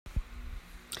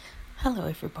Hello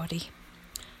everybody.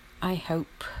 I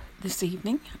hope this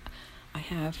evening I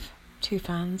have 2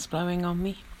 fans blowing on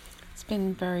me. It's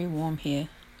been very warm here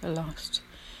the last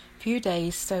few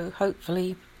days, so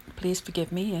hopefully, please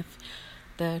forgive me if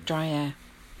the dry air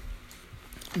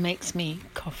makes me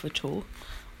cough at all.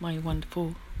 My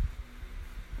wonderful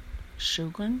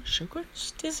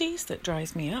Sjogren's disease that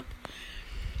dries me up.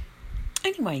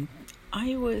 Anyway,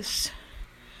 I was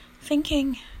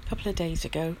thinking a couple of days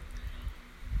ago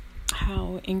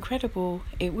how incredible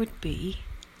it would be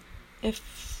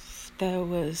if there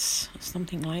was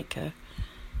something like a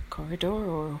corridor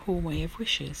or a hallway of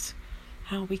wishes,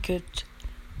 how we could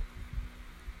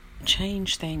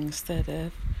change things that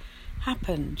have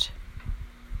happened.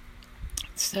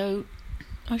 So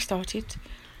I started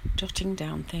jotting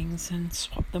down things and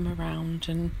swapped them around,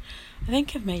 and I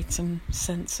think I've made some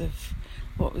sense of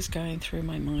what was going through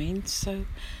my mind. So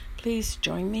please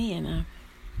join me in a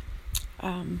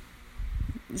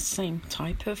same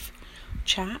type of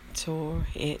chat, or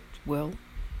it will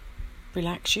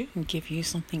relax you and give you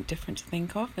something different to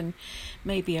think of, and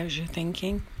maybe as you're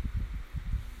thinking,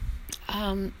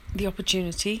 the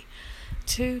opportunity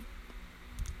to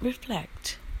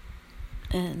reflect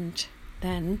and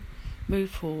then move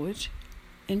forward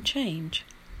and change.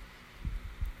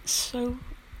 So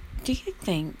do you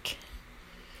think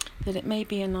that it may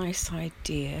be a nice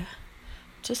idea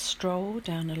to stroll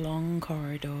down a long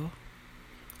corridor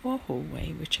or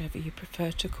hallway, whichever you prefer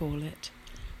to call it,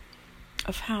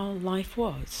 of how life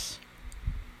was,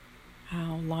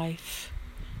 how life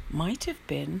might have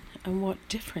been, and what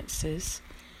differences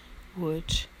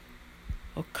would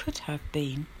or could have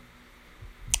been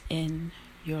in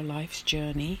your life's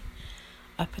journey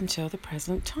up until the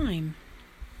present time?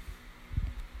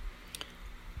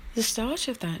 The start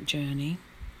of that journey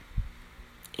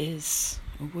is,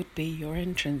 or would be, your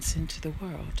entrance into the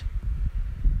world,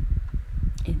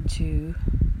 into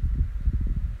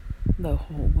the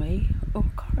hallway or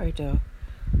corridor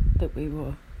that we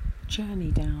will journey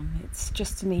down. It's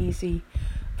just an easy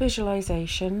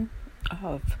visualization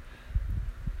of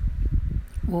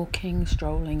walking,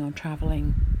 strolling, or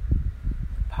traveling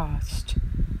past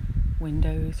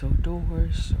windows or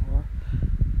doors or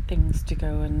things to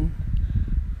go and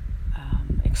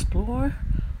explore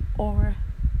or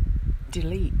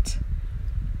delete.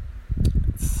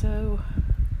 So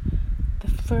the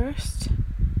first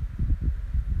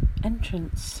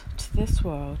entrance to this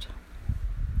world,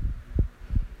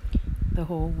 the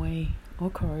hallway or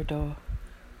corridor,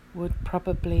 would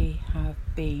probably have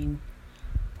been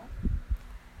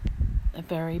a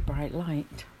very bright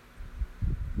light,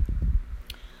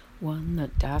 one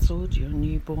that dazzled your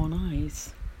newborn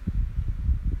eyes.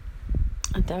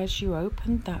 And as you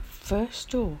opened that first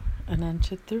door and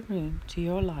entered the room to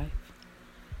your life,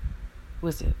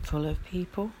 was it full of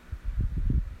people,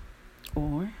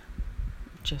 or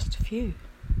just a few,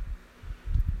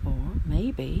 or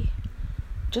maybe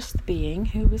just the being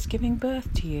who was giving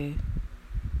birth to you?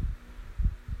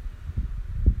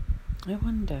 I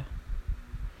wonder,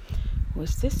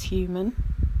 was this human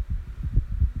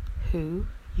who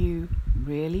you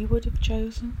really would have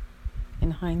chosen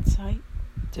in hindsight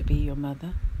to be your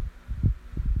mother?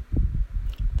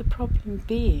 The problem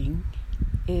being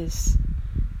is,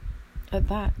 at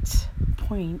that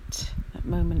point, that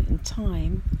moment in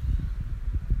time,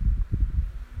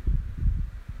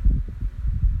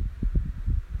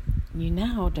 you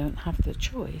now don't have the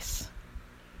choice.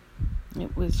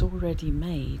 It was already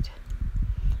made.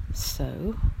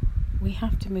 So we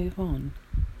have to move on.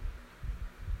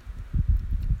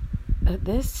 At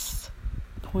this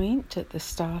point, at the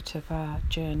start of our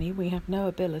journey, we have no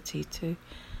ability to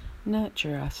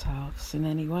nurture ourselves in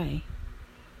any way.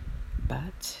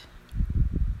 But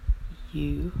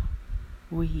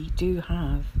we do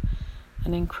have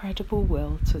an incredible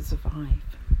will to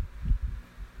survive,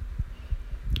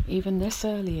 even this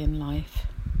early in life.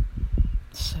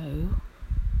 So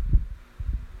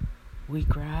we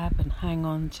grab and hang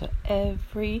on to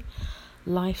every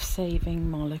life-saving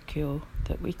molecule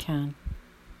that we can.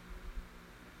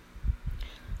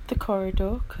 The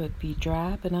corridor could be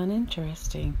drab and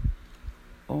uninteresting,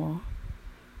 or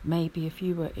maybe, if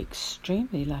you were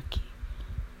extremely lucky,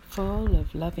 full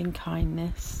of loving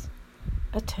kindness,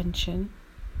 attention,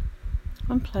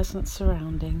 and pleasant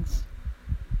surroundings.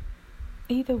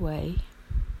 Either way,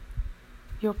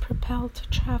 you're propelled to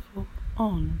travel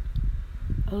on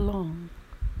along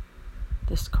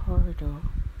this corridor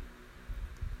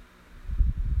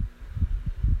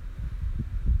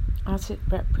as it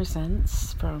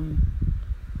represents, from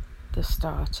the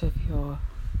start of your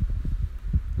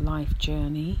life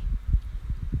journey,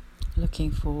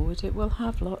 looking forward, it will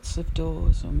have lots of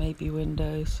doors or maybe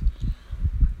windows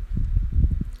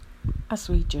as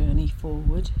we journey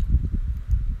forward.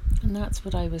 And that's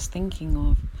what I was thinking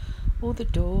of. All the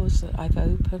doors that I've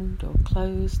opened or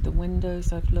closed, the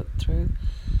windows I've looked through.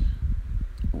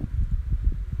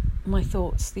 My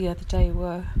thoughts the other day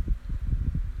were,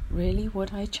 really,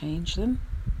 would I change them?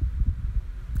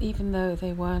 Even though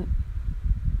they weren't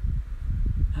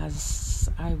as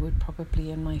I would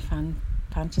probably in my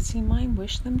fantasy mind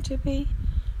wish them to be.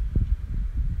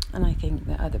 And I think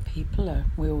that other people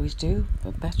we always do,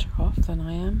 but better off than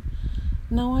I am.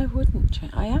 No, I wouldn't.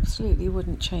 I absolutely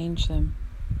wouldn't change them.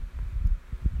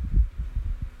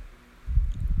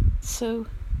 So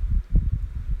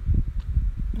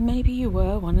maybe you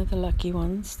were one of the lucky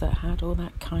ones that had all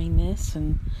that kindness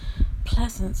and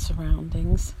pleasant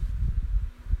surroundings.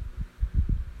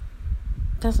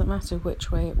 Doesn't matter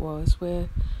which way it was, we're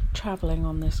travelling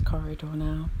on this corridor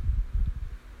now.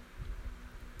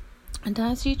 And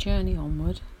as you journey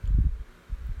onward,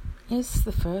 is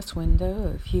the first window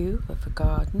a view of a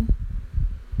garden,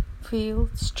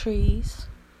 fields, trees,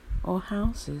 or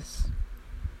houses?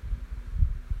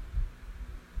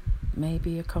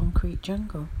 Maybe a concrete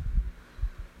jungle,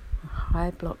 or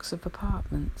high blocks of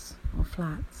apartments or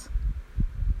flats.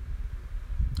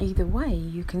 Either way,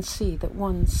 you can see that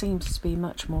one seems to be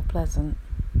much more pleasant,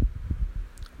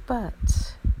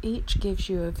 but each gives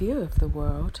you a view of the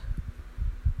world,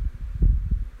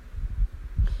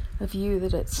 a view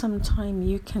that at some time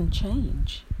you can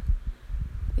change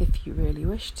if you really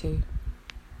wish to.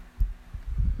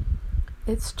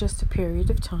 It's just a period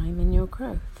of time in your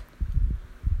growth.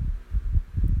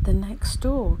 The next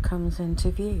door comes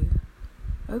into view.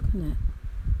 Open it.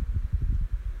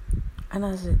 And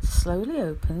as it slowly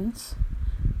opens,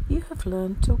 you have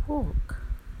learned to walk,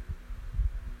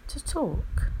 to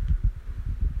talk.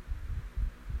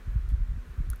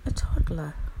 A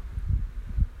toddler.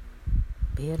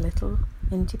 Be a little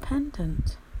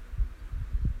independent.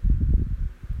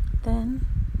 Then,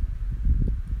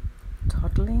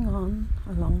 toddling on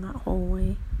along that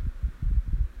hallway,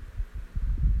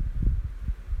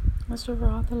 there's a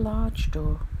rather large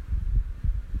door.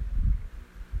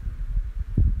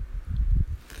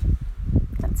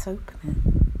 Let's open it.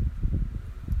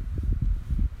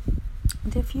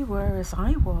 And if you were as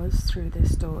I was through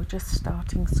this door, just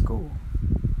starting school,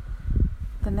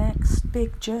 the next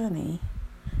big journey,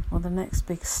 or the next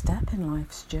big step in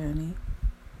life's journey,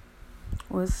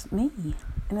 was me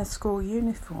in a school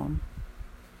uniform.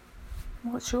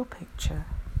 What's your picture?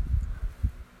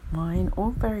 Mine,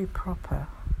 all very proper,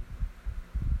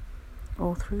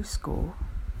 all through school,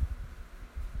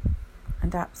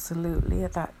 and absolutely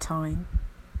at that time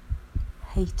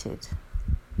hated.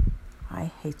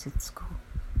 I hated school.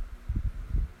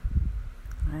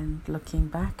 And looking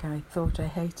back, I thought I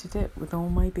hated it with all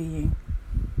my being.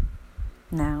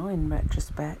 Now, in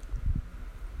retrospect,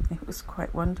 it was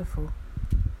quite wonderful,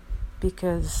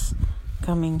 because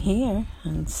coming here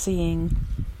and seeing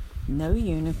no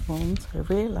uniforms, I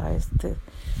realised that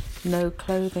no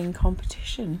clothing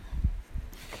competition,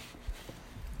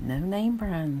 no name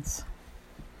brands,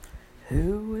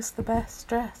 who was the best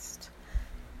dressed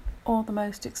or the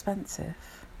most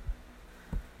expensive.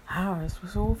 Ours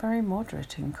was all very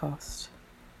moderate in cost.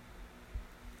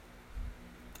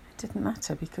 It didn't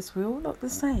matter because we all looked the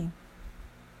same.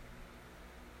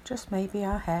 Just maybe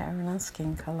our hair and our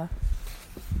skin colour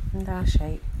and our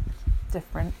shape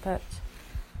different, but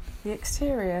the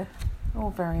exterior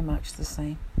all very much the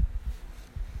same.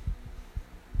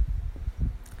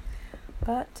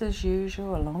 But as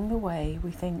usual, along the way, we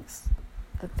think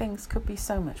that things could be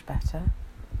so much better.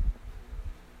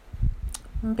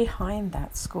 And behind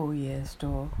that school year's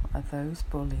door are those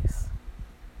bullies.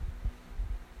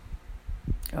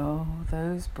 Oh,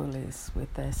 those bullies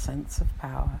with their sense of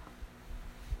power.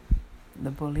 The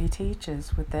bully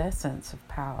teachers with their sense of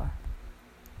power.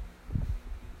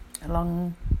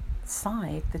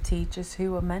 Alongside the teachers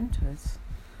who were mentors,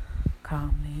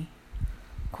 calmly,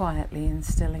 quietly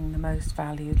instilling the most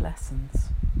valued lessons.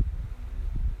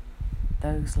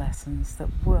 Those lessons that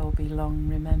will be long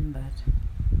remembered.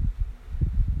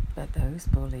 But those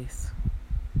bullies,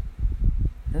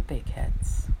 the big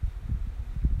heads,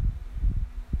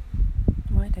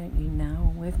 why don't you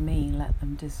now with me let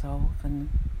them dissolve and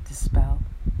dispel?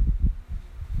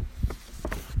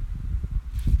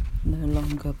 No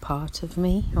longer part of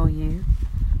me or you,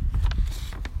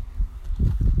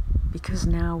 because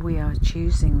now we are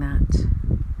choosing that.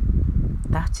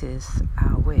 That is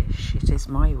our wish. It is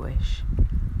my wish.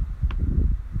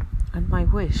 And my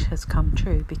wish has come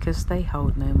true because they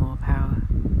hold no more power.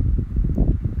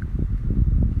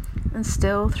 And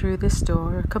still through this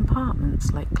door are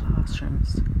compartments like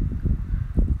classrooms,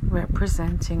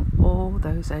 representing all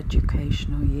those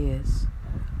educational years.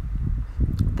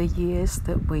 The years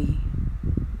that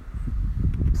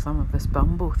some of us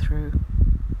bumble through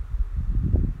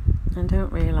and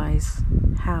don't realise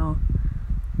how,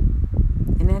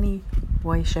 in any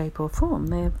way, shape or form,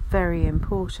 they're very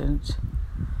important,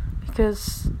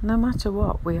 because no matter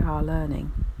what, we are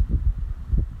learning,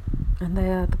 and they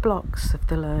are the blocks of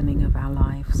the learning of our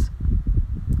lives,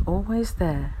 always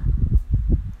there,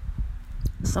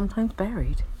 sometimes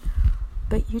buried,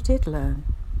 but you did learn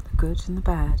the good and the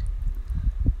bad,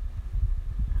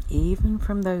 even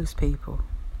from those people,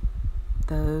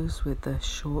 those with the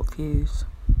short fuse,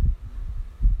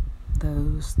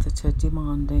 those that are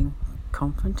demanding,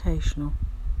 confrontational,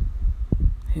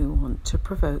 who want to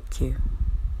provoke you,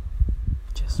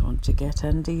 just want to get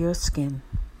under your skin.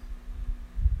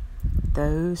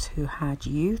 Those who had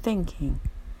you thinking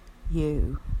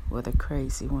you were the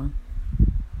crazy one.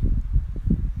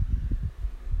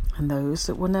 And those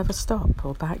that will never stop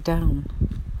or back down,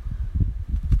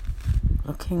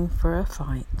 looking for a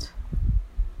fight.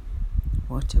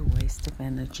 What a waste of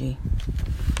energy.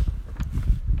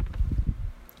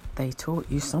 They taught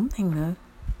you something though,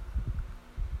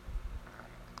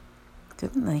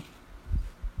 didn't they?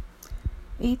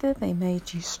 Either they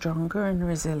made you stronger and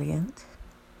resilient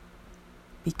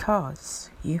because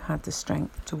you had the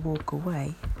strength to walk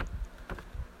away,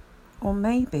 or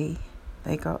maybe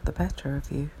they got the better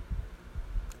of you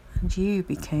and you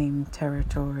became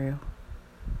territorial,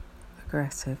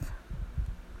 aggressive,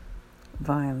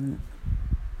 violent.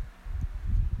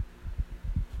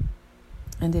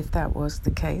 And if that was the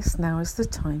case, now is the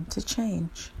time to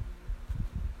change.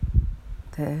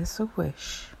 There's a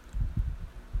wish.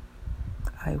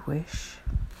 I wish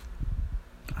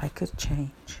I could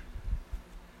change.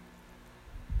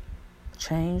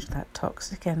 Change that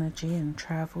toxic energy and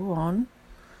travel on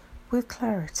with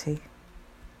clarity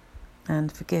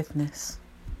and forgiveness.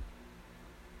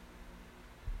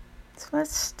 So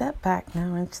let's step back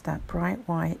now into that bright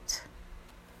white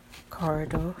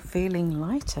corridor, feeling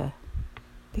lighter,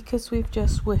 because we've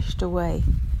just wished away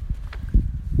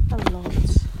a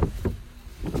lot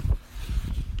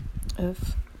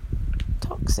of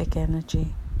toxic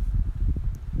energy.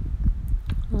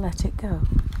 Let it go.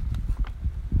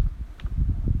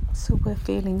 So we're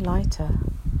feeling lighter,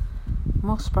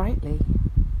 more sprightly,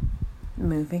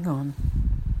 moving on.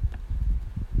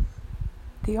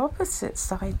 The opposite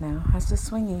side now has a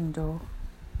swinging door.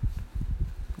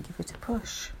 Give it a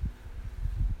push.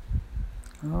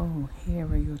 Oh, here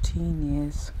are your teen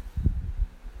years.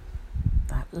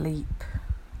 That leap,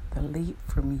 the leap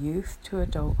from youth to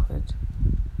adulthood.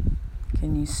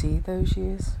 Can you see those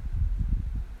years?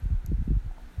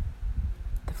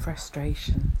 The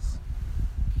frustrations,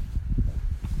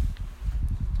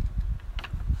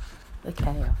 the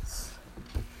chaos,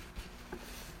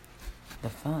 the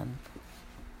fun,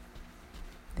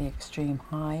 the extreme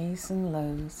highs and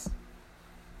lows,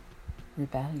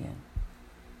 rebellion.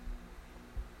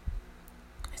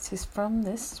 It is from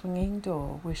this swinging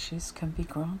door wishes can be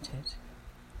granted.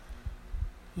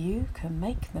 You can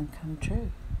make them come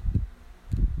true.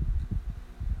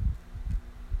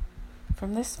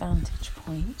 From this vantage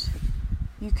point,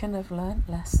 you can have learnt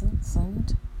lessons,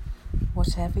 and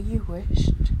whatever you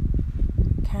wished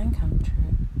can come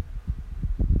true.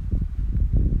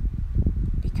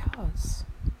 Because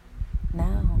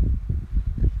now,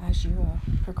 as you are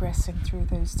progressing through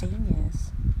those teen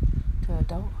years to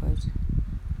adulthood,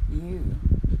 you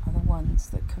are the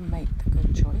ones that can make the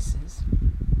good choices,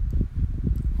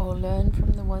 or learn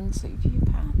from the ones that you've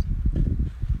had.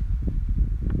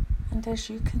 And as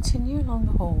you continue along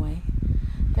the hallway,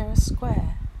 there are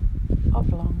square,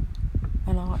 oblong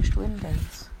and arched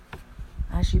windows.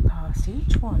 As you pass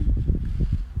each one,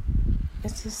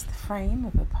 it is the frame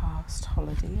of a past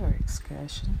holiday or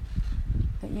excursion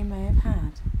that you may have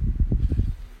had.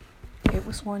 It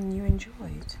was one you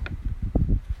enjoyed.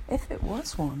 If it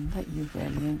was one that you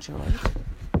really enjoyed,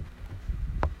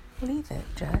 leave it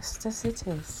just as it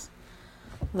is.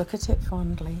 Look at it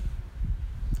fondly.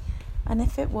 And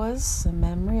if it was a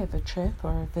memory of a trip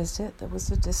or a visit that was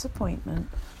a disappointment,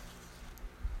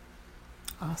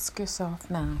 ask yourself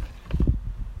now,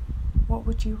 what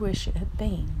would you wish it had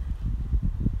been?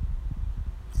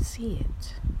 See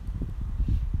it,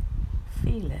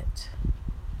 feel it,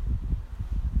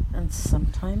 and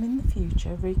sometime in the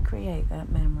future recreate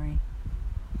that memory,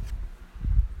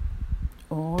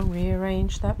 or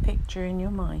rearrange that picture in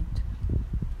your mind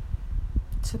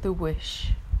to the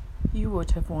wish you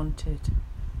would have wanted.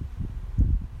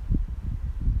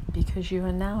 Because because you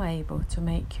are now able to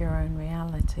make your own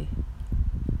reality.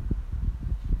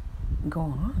 Go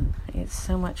on, it's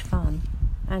so much fun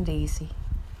and easy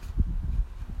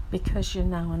because you're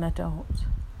now an adult.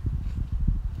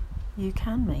 You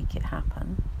can make it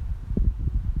happen.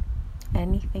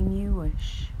 Anything you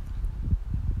wish.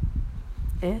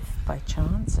 If by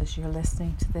chance, as you're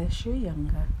listening to this, you're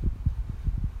younger,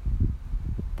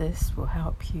 this will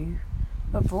help you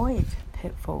avoid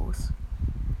pitfalls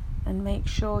and make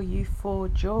sure you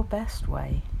forge your best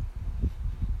way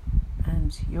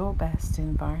and your best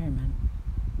environment.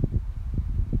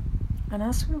 And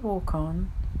as we walk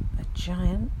on, a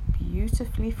giant,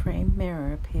 beautifully framed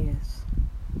mirror appears.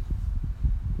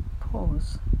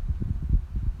 Pause.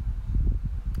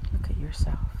 Look at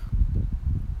yourself.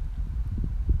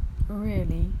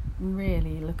 Really,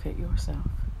 really look at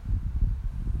yourself.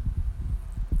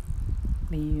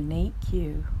 The unique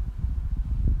you.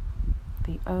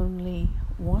 The only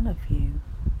one of you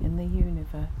in the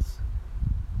universe.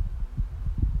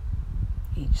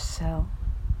 Each cell,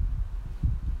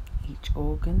 each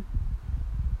organ,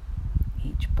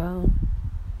 each bone,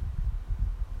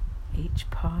 each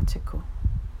particle.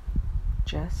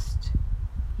 Just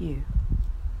you.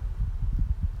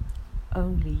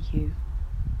 Only you.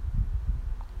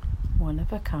 One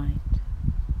of a kind.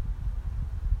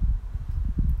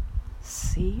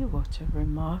 See what a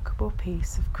remarkable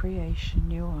piece of creation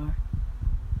you are.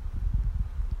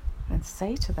 And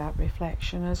say to that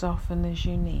reflection as often as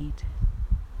you need.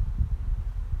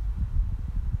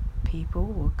 People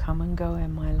will come and go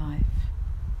in my life,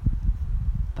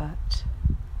 but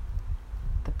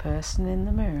the person in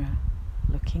the mirror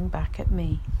looking back at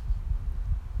me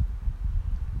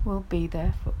will be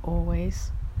there for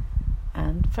always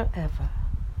and forever.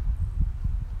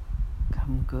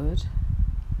 Come good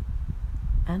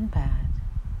and bad,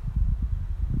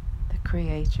 the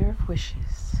creator of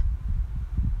wishes.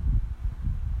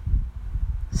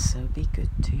 So be good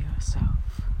to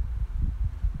yourself.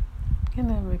 I'm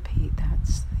going to repeat that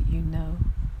so that you know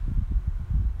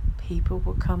people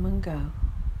will come and go,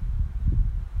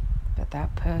 but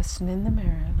that person in the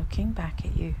mirror looking back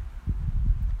at you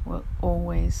will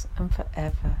always and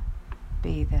forever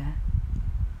be there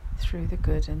through the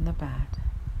good and the bad.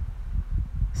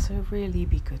 So really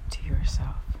be good to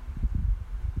yourself.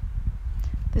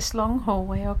 This long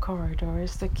hallway or corridor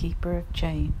is the keeper of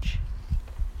change.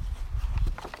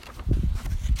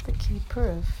 The keeper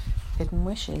of hidden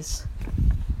wishes.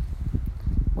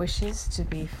 Wishes to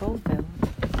be fulfilled.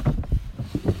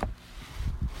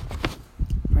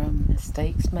 From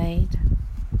mistakes made,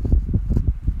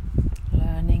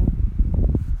 learning,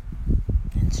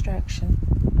 instruction,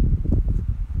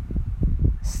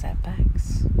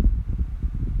 setbacks,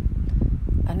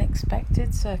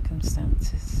 unexpected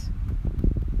circumstances,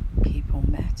 people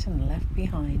met and left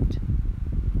behind,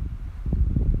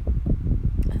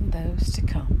 and those to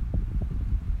come.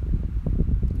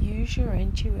 Use your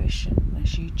intuition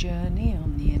as you journey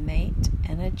on the innate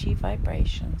energy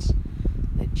vibrations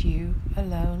that you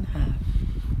alone have.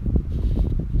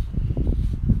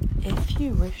 If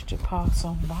you wish to pass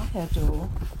on by a door,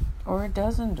 or a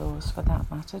dozen doors for that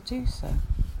matter, do so.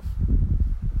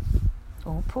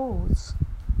 Or pause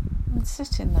and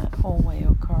sit in that hallway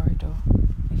or corridor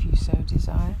if you so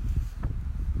desire.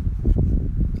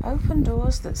 Open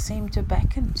doors that seem to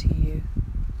beckon to you,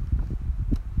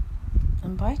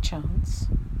 and by chance,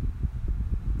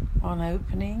 on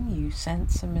opening, you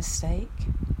sense a mistake,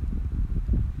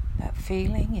 that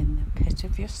feeling in the pit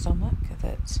of your stomach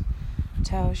that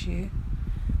tells you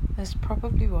this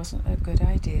probably wasn't a good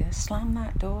idea. Slam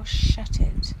that door, shut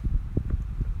it,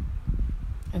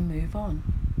 and move on.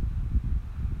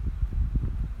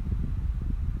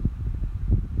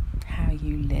 How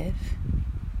you live,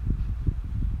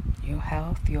 your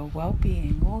health, your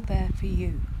well-being, all there for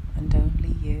you and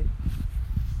only you.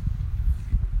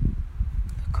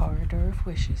 The corridor of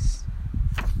wishes,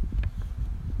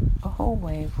 a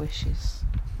hallway of wishes.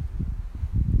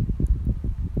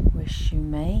 Wish you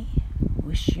may,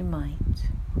 wish you might.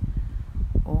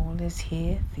 All is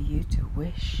here for you to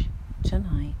wish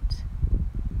tonight.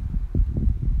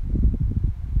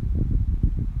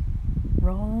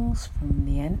 Wrongs from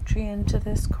the entry into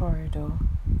this corridor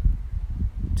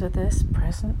to this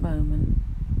present moment.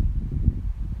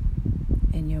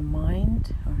 In your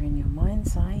mind or in your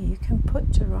mind's eye, you can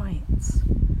put to rights.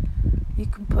 You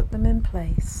can put them in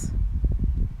place.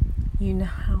 You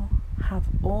now have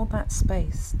all that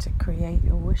space to create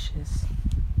your wishes.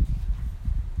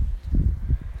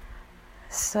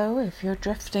 So if you're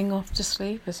drifting off to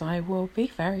sleep, as I will be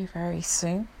very, very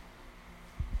soon,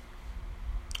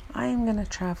 I am going to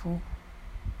travel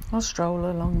or stroll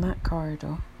along that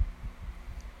corridor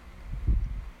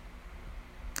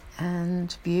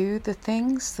and view the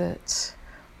things that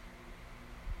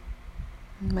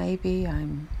maybe I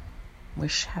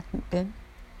wish hadn't been,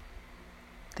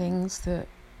 things that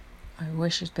I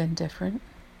wish had been different,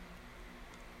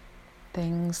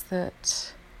 things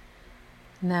that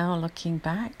now looking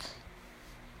back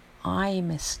I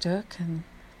mistook and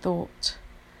thought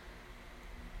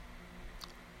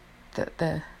that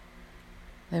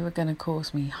they were going to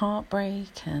cause me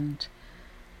heartbreak, and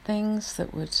things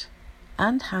that would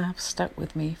and have stuck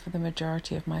with me for the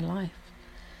majority of my life,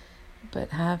 but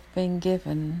have been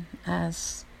given,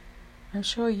 as I'm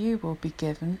sure you will be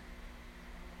given,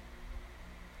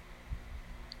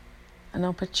 an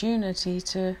opportunity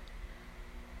to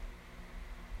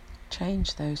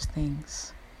change those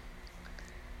things.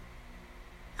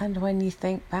 And when you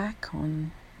think back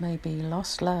on maybe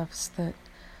lost loves that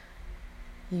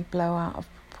you blow out of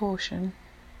proportion,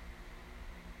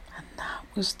 and that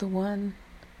was the one,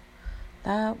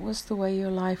 that was the way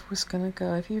your life was going to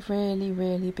go. If you really,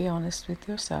 really be honest with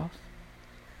yourself,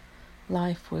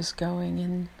 life was going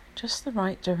in just the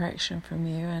right direction from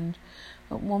you, and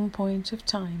at one point of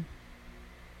time,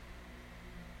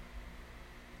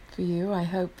 for you, I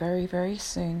hope very, very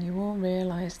soon you will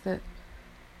realize that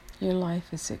your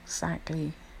life is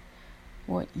exactly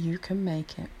what you can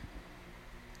make it.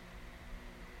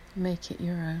 Make it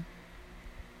your own.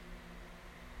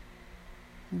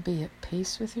 And be at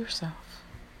peace with yourself.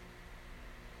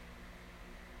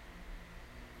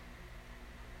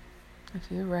 If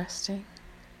you're resting,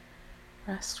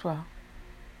 rest well.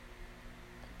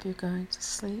 If you're going to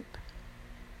sleep,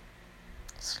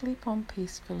 sleep on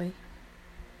peacefully.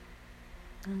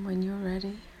 And when you're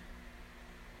ready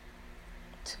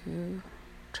to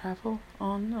travel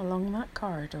on along that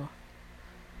corridor,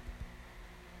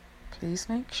 please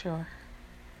make sure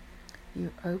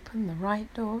you open the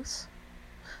right doors,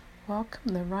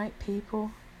 welcome the right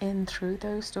people in through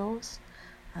those doors,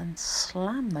 and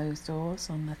slam those doors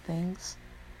on the things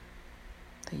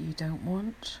that you don't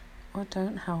want or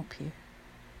don't help you.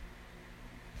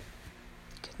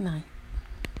 Good night.